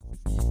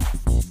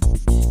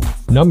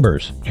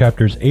Numbers,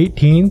 chapters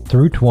 18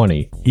 through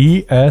 20,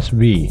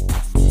 ESV.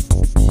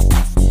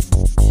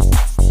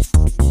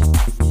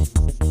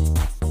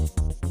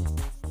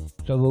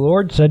 So the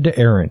Lord said to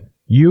Aaron,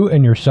 "You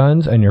and your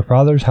sons and your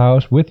father's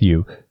house with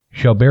you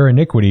shall bear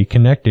iniquity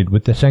connected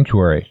with the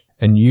sanctuary,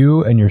 and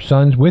you and your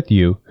sons with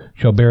you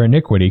shall bear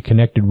iniquity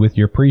connected with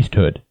your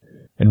priesthood.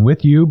 And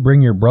with you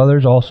bring your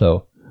brothers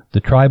also, the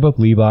tribe of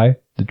Levi,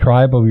 the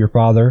tribe of your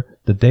father,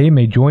 that they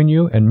may join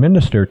you and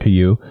minister to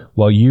you,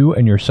 while you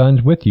and your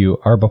sons with you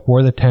are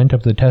before the tent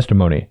of the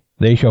testimony.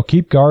 They shall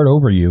keep guard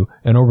over you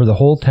and over the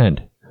whole tent,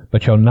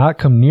 but shall not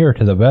come near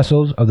to the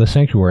vessels of the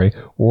sanctuary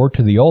or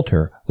to the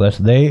altar,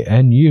 lest they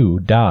and you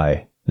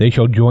die. They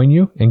shall join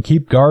you and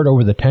keep guard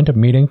over the tent of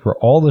meeting for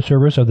all the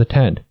service of the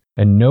tent,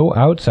 and no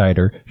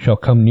outsider shall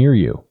come near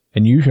you.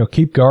 And you shall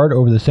keep guard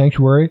over the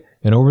sanctuary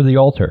and over the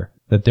altar,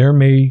 that there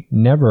may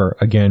never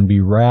again be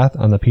wrath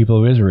on the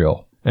people of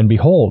Israel. And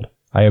behold,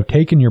 I have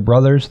taken your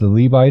brothers the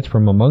Levites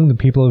from among the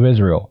people of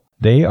Israel.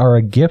 They are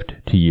a gift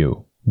to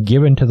you,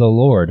 given to the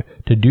Lord,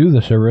 to do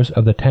the service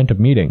of the tent of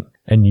meeting.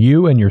 And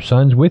you and your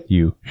sons with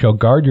you shall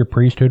guard your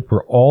priesthood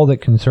for all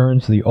that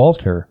concerns the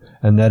altar,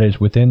 and that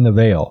is within the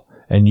veil,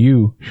 and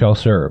you shall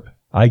serve.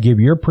 I give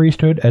your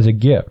priesthood as a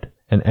gift,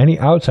 and any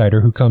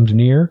outsider who comes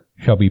near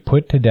shall be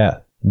put to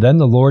death." Then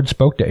the Lord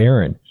spoke to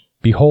Aaron,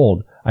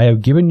 "Behold, I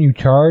have given you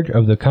charge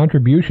of the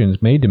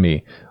contributions made to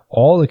me,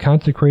 all the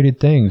consecrated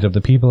things of the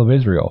people of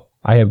Israel.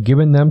 I have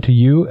given them to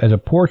you as a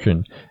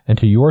portion, and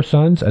to your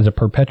sons as a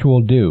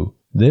perpetual due.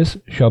 This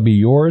shall be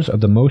yours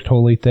of the most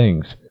holy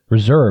things,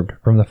 reserved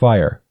from the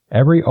fire.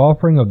 Every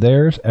offering of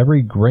theirs,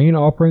 every grain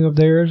offering of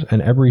theirs,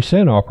 and every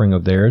sin offering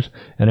of theirs,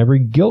 and every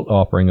guilt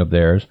offering of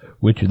theirs,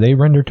 which they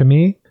render to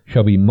me,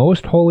 shall be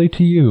most holy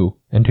to you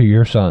and to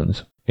your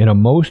sons. In a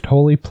most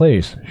holy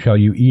place shall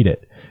you eat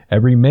it.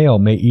 Every male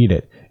may eat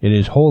it. It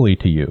is holy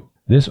to you.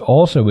 This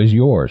also is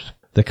yours.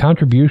 The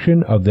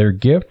contribution of their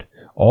gift,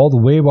 all the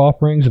wave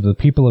offerings of the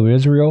people of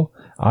Israel,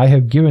 I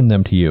have given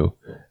them to you,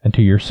 and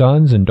to your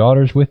sons and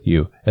daughters with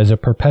you, as a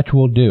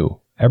perpetual due.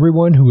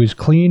 Everyone who is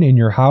clean in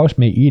your house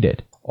may eat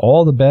it.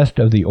 All the best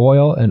of the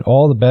oil, and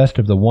all the best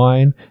of the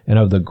wine, and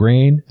of the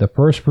grain, the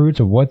firstfruits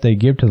of what they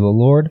give to the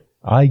Lord,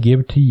 I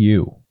give to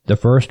you. The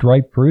first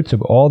ripe fruits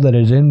of all that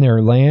is in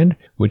their land,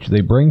 which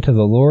they bring to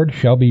the Lord,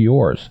 shall be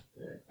yours.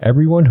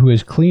 Everyone who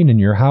is clean in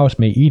your house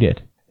may eat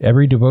it.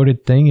 Every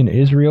devoted thing in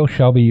Israel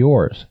shall be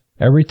yours.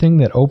 Everything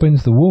that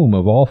opens the womb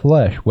of all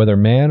flesh, whether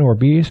man or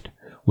beast,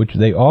 which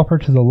they offer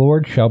to the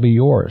Lord, shall be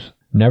yours.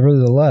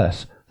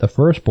 Nevertheless, the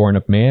firstborn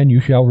of man you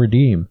shall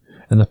redeem,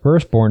 and the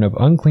firstborn of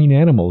unclean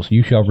animals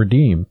you shall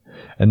redeem,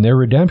 and their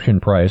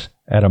redemption price,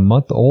 at a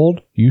month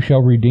old, you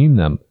shall redeem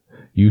them.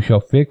 You shall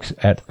fix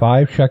at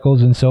 5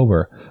 shekels in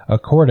silver,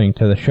 according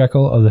to the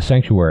shekel of the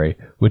sanctuary,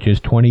 which is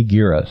 20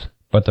 gerahs.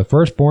 But the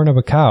firstborn of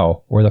a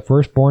cow, or the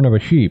firstborn of a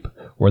sheep,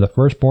 or the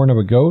firstborn of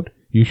a goat,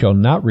 you shall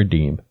not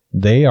redeem.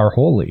 They are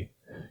holy.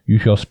 You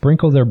shall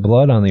sprinkle their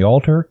blood on the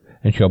altar,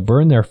 and shall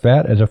burn their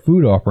fat as a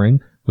food offering,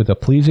 with a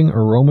pleasing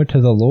aroma to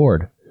the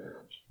Lord.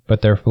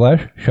 But their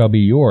flesh shall be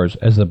yours,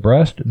 as the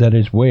breast that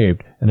is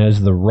waved, and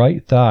as the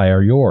right thigh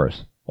are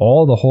yours.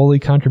 All the holy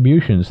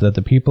contributions that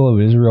the people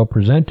of Israel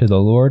present to the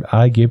Lord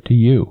I give to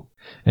you,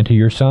 and to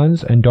your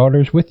sons and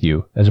daughters with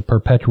you, as a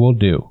perpetual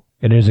due.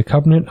 It is a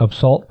covenant of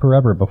salt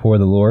forever before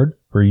the Lord,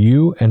 for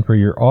you and for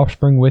your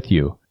offspring with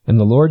you. And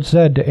the Lord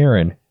said to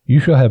Aaron, You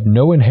shall have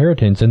no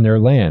inheritance in their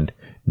land,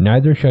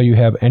 neither shall you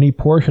have any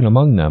portion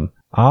among them.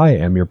 I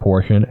am your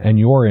portion and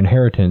your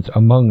inheritance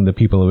among the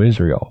people of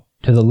Israel.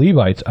 To the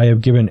Levites I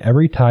have given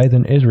every tithe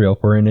in Israel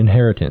for an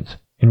inheritance,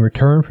 in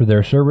return for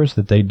their service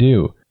that they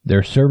do,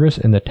 their service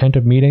in the tent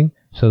of meeting,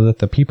 so that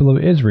the people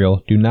of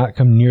Israel do not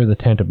come near the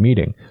tent of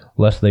meeting,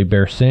 lest they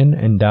bear sin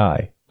and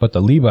die. But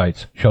the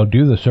Levites shall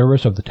do the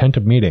service of the tent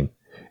of meeting,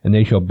 and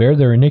they shall bear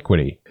their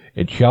iniquity.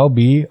 It shall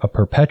be a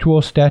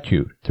perpetual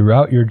statute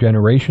throughout your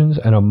generations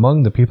and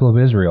among the people of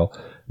Israel.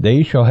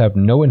 They shall have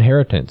no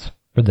inheritance.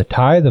 For the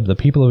tithe of the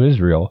people of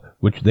Israel,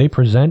 which they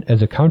present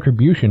as a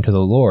contribution to the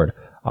Lord,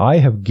 I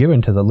have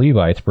given to the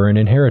Levites for an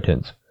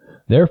inheritance.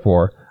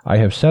 Therefore I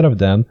have said of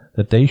them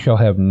that they shall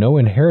have no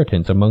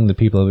inheritance among the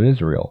people of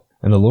Israel.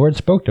 And the Lord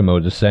spoke to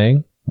Moses,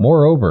 saying,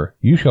 Moreover,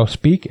 you shall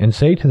speak and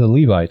say to the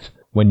Levites,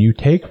 When you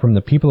take from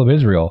the people of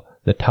Israel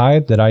the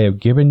tithe that I have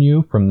given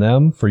you from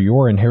them for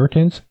your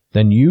inheritance,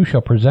 then you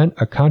shall present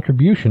a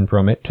contribution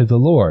from it to the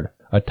Lord,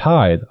 a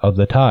tithe of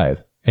the tithe.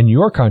 And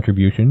your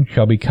contribution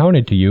shall be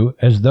counted to you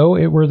as though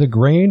it were the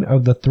grain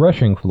of the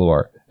threshing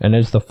floor, and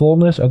as the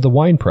fullness of the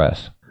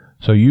winepress.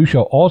 So you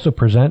shall also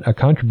present a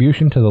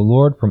contribution to the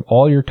Lord from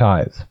all your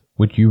tithes,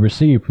 which you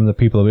receive from the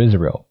people of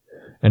Israel.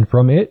 And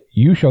from it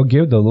you shall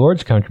give the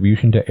Lord's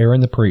contribution to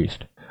Aaron the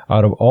priest.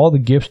 Out of all the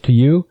gifts to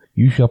you,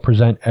 you shall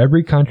present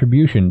every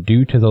contribution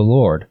due to the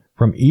Lord.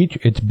 From each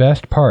its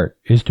best part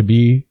is to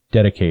be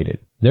dedicated.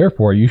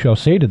 Therefore you shall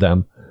say to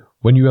them,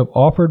 When you have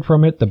offered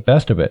from it the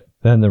best of it,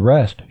 then the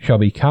rest shall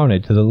be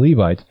counted to the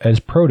Levites as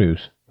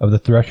produce of the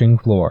threshing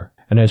floor,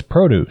 and as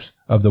produce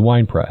of the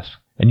winepress.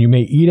 And you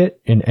may eat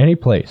it in any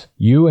place,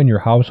 you and your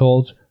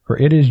households, for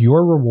it is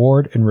your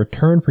reward in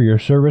return for your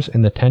service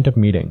in the tent of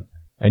meeting.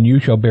 And you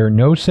shall bear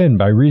no sin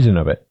by reason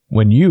of it,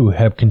 when you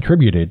have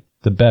contributed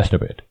the best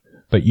of it.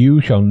 But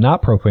you shall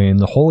not profane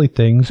the holy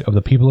things of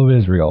the people of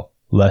Israel,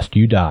 lest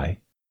you die.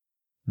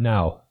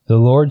 Now the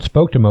Lord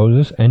spoke to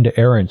Moses and to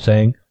Aaron,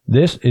 saying,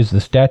 This is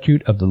the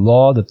statute of the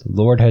law that the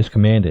Lord has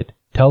commanded.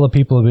 Tell the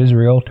people of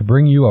Israel to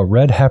bring you a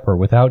red heifer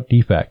without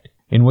defect,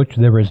 in which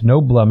there is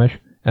no blemish,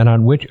 and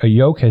on which a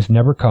yoke has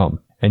never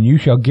come, and you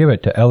shall give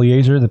it to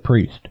Eleazar the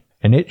priest,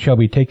 and it shall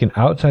be taken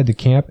outside the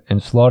camp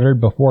and slaughtered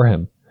before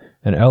him.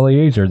 And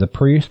Eleazar the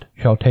priest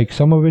shall take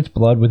some of its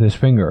blood with his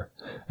finger,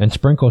 and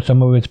sprinkle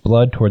some of its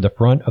blood toward the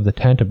front of the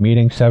tent of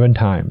meeting 7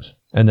 times.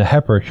 And the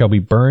heifer shall be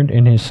burned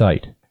in his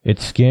sight.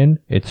 Its skin,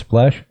 its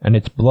flesh, and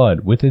its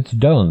blood with its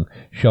dung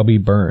shall be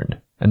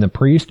burned. And the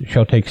priest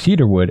shall take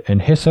cedar wood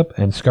and hyssop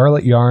and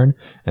scarlet yarn,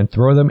 and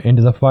throw them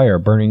into the fire,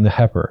 burning the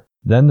heifer.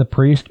 Then the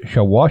priest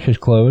shall wash his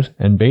clothes,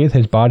 and bathe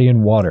his body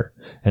in water,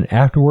 and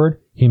afterward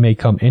he may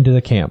come into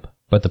the camp.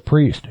 But the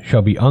priest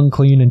shall be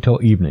unclean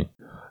until evening.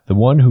 The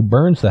one who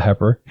burns the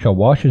heifer shall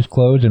wash his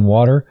clothes in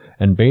water,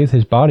 and bathe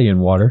his body in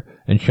water,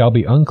 and shall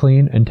be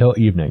unclean until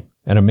evening.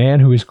 And a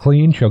man who is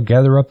clean shall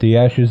gather up the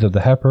ashes of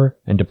the heifer,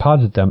 and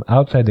deposit them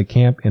outside the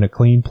camp in a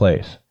clean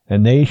place.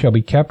 And they shall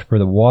be kept for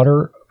the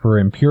water for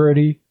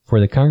impurity, for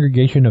the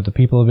congregation of the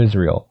people of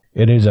Israel.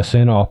 It is a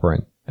sin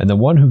offering. And the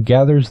one who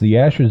gathers the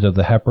ashes of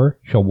the heifer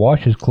shall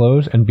wash his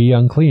clothes and be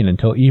unclean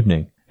until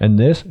evening. And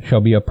this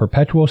shall be a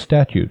perpetual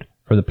statute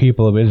for the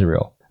people of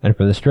Israel, and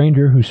for the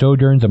stranger who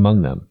sojourns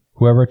among them.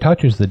 Whoever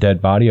touches the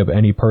dead body of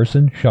any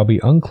person shall be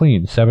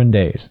unclean 7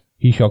 days.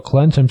 He shall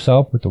cleanse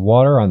himself with the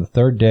water on the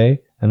 3rd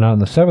day, and on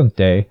the 7th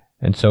day,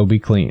 and so be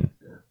clean.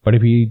 But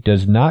if he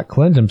does not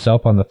cleanse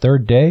himself on the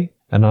 3rd day,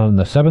 and on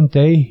the 7th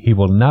day, he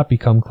will not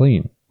become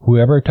clean.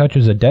 Whoever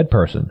touches a dead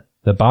person,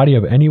 the body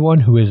of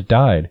anyone who has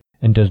died,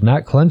 and does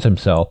not cleanse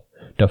himself,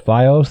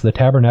 defiles the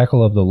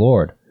tabernacle of the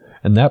Lord,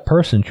 and that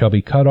person shall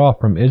be cut off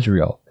from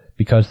Israel,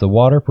 because the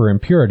water for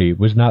impurity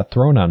was not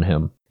thrown on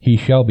him. He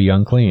shall be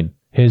unclean.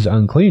 His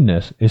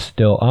uncleanness is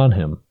still on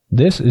him.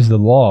 This is the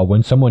law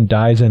when someone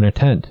dies in a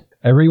tent.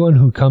 Everyone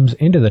who comes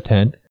into the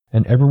tent,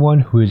 and everyone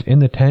who is in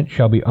the tent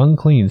shall be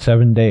unclean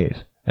 7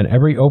 days, and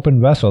every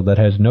open vessel that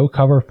has no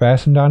cover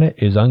fastened on it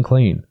is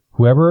unclean.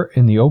 Whoever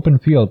in the open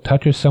field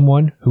touches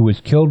someone who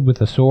was killed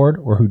with a sword,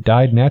 or who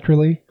died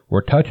naturally,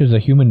 or touches a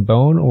human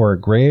bone or a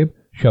grave,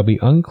 shall be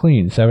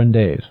unclean 7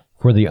 days.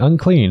 For the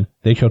unclean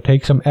they shall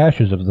take some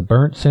ashes of the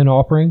burnt sin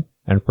offering,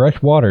 and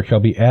fresh water shall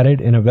be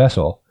added in a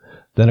vessel.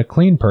 Then a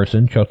clean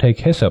person shall take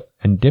hyssop,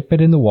 and dip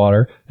it in the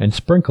water, and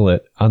sprinkle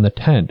it on the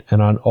tent,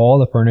 and on all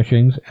the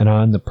furnishings, and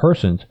on the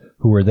persons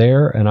who were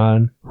there, and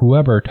on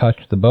whoever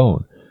touched the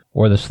bone,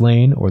 or the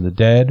slain, or the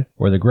dead,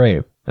 or the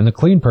grave. And the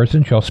clean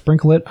person shall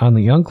sprinkle it on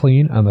the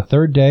unclean on the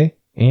 3rd day,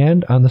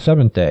 and on the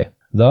 7th day.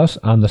 Thus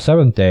on the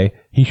 7th day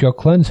he shall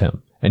cleanse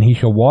him, and he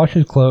shall wash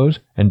his clothes,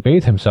 and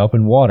bathe himself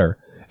in water,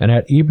 and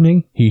at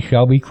evening he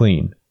shall be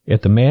clean.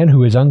 If the man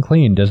who is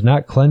unclean does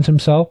not cleanse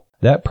himself,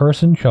 that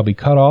person shall be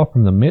cut off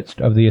from the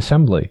midst of the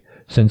assembly,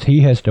 since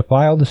he has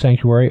defiled the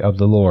sanctuary of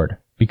the Lord.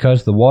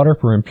 Because the water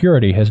for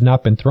impurity has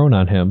not been thrown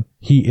on him,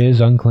 he is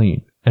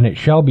unclean. And it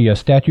shall be a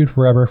statute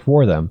forever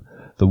for them.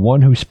 The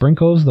one who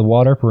sprinkles the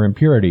water for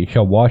impurity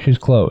shall wash his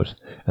clothes,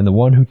 and the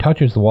one who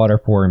touches the water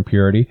for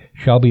impurity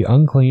shall be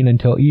unclean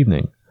until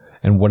evening.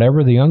 And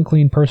whatever the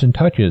unclean person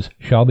touches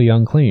shall be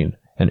unclean,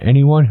 and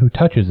anyone who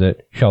touches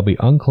it shall be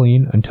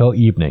unclean until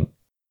evening.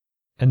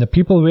 And the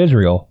people of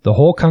Israel, the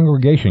whole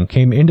congregation,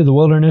 came into the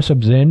wilderness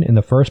of Zin in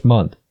the 1st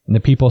month, and the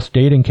people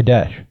stayed in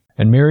Kadesh.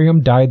 And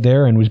Miriam died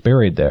there and was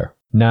buried there.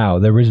 Now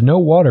there was no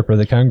water for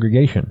the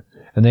congregation,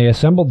 and they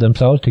assembled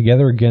themselves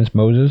together against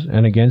Moses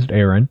and against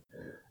Aaron.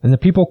 And the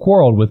people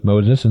quarreled with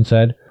Moses and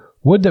said,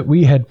 Would that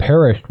we had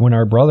perished when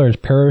our brothers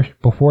perished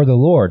before the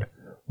Lord.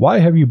 Why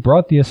have you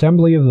brought the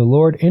assembly of the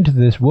Lord into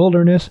this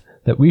wilderness,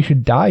 that we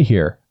should die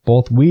here,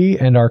 both we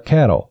and our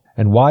cattle?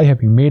 And why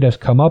have you made us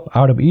come up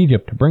out of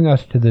Egypt to bring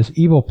us to this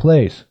evil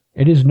place?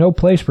 It is no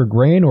place for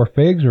grain or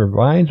figs or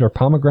vines or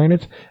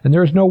pomegranates, and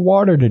there is no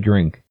water to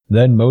drink.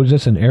 Then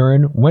Moses and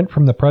Aaron went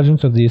from the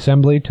presence of the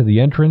assembly to the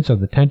entrance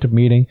of the tent of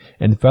meeting,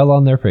 and fell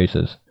on their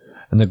faces.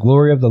 And the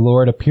glory of the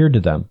Lord appeared to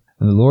them.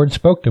 And the Lord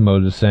spoke to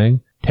Moses,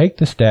 saying, Take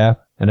the staff,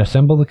 and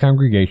assemble the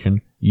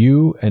congregation,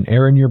 you and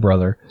Aaron your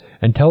brother,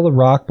 and tell the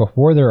rock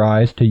before their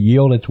eyes to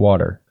yield its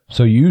water.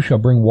 So you shall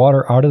bring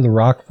water out of the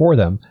rock for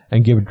them,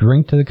 and give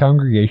drink to the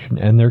congregation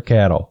and their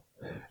cattle.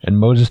 And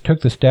Moses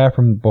took the staff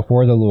from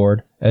before the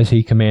Lord, as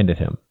he commanded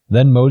him.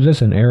 Then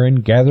Moses and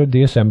Aaron gathered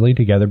the assembly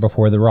together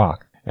before the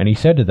rock. And he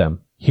said to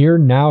them, Hear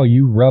now,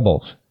 you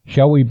rebels,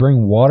 shall we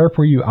bring water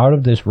for you out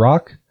of this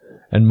rock?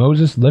 And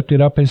Moses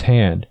lifted up his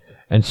hand,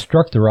 and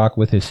struck the rock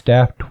with his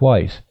staff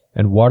twice,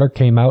 and water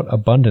came out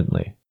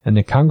abundantly. And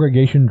the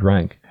congregation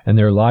drank, and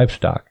their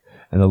livestock.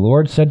 And the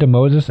Lord said to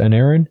Moses and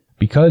Aaron,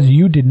 Because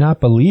you did not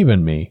believe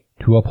in me,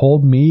 to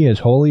uphold me as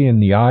holy in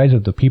the eyes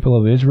of the people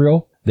of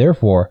Israel,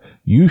 therefore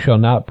you shall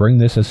not bring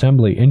this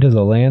assembly into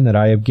the land that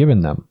I have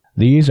given them.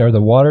 These are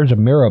the waters of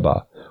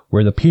Meribah,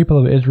 where the people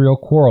of Israel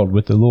quarreled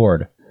with the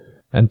Lord.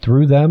 and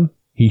through them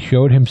he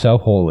showed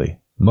himself holy.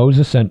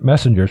 Moses sent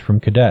messengers from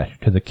Kadesh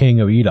to the king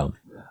of Edom.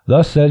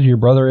 Thus says your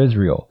brother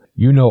Israel,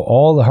 you know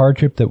all the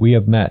hardship that we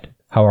have met,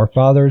 how our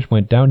fathers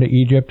went down to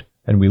Egypt,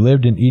 and we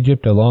lived in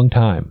Egypt a long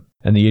time,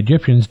 and the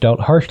Egyptians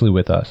dealt harshly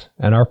with us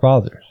and our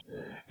fathers.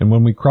 And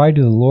when we cried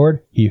to the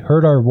Lord, he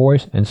heard our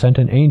voice and sent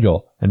an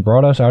angel and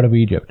brought us out of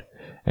Egypt.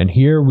 And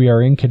here we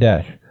are in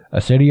Kadesh,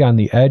 a city on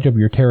the edge of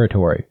your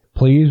territory.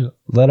 Please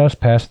let us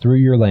pass through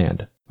your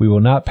land. We will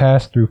not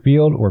pass through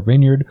field or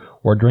vineyard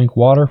or drink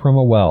water from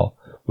a well.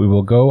 We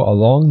will go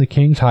along the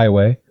king's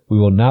highway. We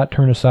will not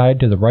turn aside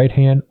to the right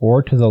hand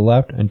or to the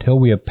left until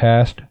we have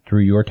passed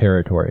through your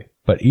territory.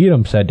 But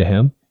Edom said to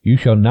him, you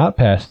shall not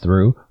pass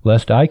through,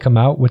 lest I come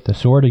out with the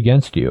sword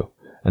against you.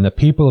 And the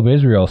people of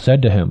Israel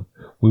said to him,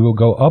 we will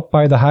go up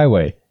by the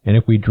highway, and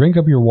if we drink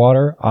of your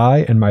water,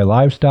 I and my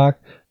livestock,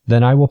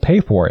 then I will pay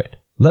for it.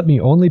 Let me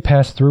only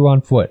pass through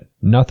on foot,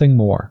 nothing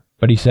more.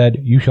 But he said,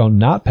 you shall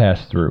not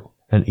pass through.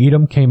 And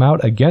Edom came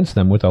out against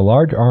them with a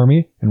large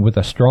army and with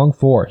a strong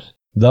force.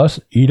 Thus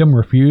Edom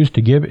refused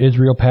to give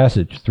Israel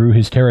passage through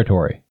his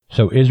territory.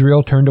 So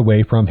Israel turned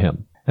away from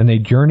him. And they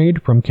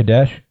journeyed from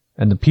Kadesh,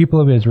 and the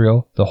people of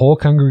Israel, the whole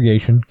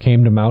congregation,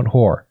 came to Mount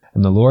Hor.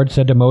 And the Lord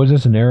said to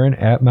Moses and Aaron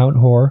at Mount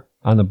Hor,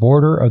 on the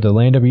border of the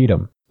land of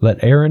Edom,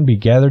 let Aaron be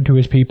gathered to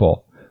his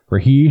people, for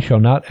he shall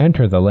not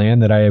enter the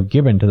land that I have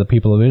given to the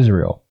people of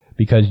Israel,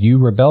 because you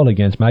rebelled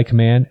against my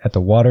command at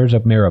the waters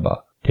of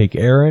Meribah. Take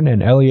Aaron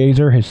and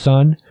Eleazar his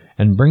son,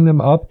 and bring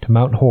them up to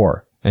Mount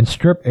Hor, and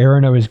strip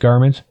Aaron of his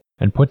garments,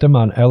 and put them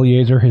on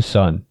Eleazar his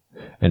son.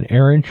 And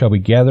Aaron shall be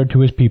gathered to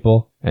his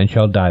people, and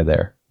shall die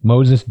there.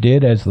 Moses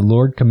did as the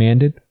Lord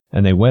commanded,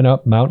 and they went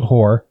up Mount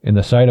Hor in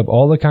the sight of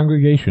all the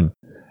congregation.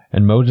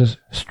 And Moses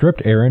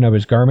stripped Aaron of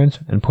his garments,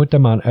 and put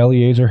them on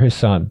Eleazar his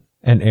son.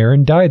 And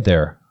Aaron died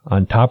there,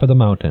 on top of the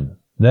mountain.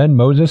 Then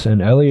Moses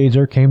and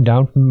Eleazar came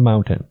down from the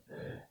mountain.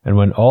 And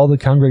when all the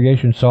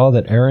congregation saw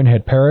that Aaron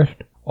had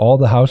perished, all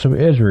the house of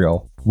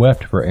Israel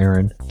wept for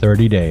Aaron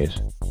 30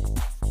 days.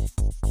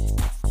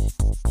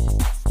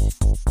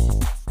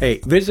 Hey,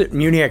 visit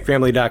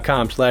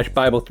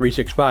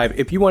MuniacFamily.com/Bible365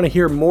 if you want to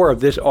hear more of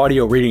this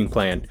audio reading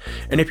plan.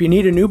 And if you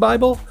need a new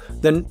Bible,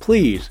 then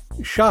please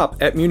shop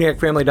at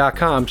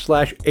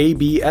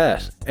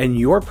MuniacFamily.com/ABS, and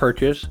your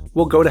purchase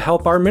will go to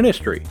help our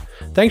ministry.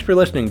 Thanks for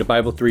listening to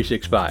Bible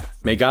 365.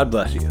 May God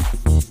bless you.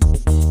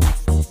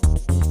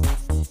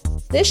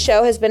 This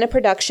show has been a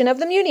production of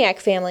the Muniac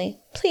family.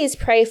 Please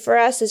pray for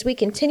us as we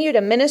continue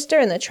to minister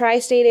in the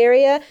tri-state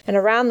area and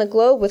around the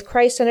globe with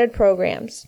Christ-centered programs.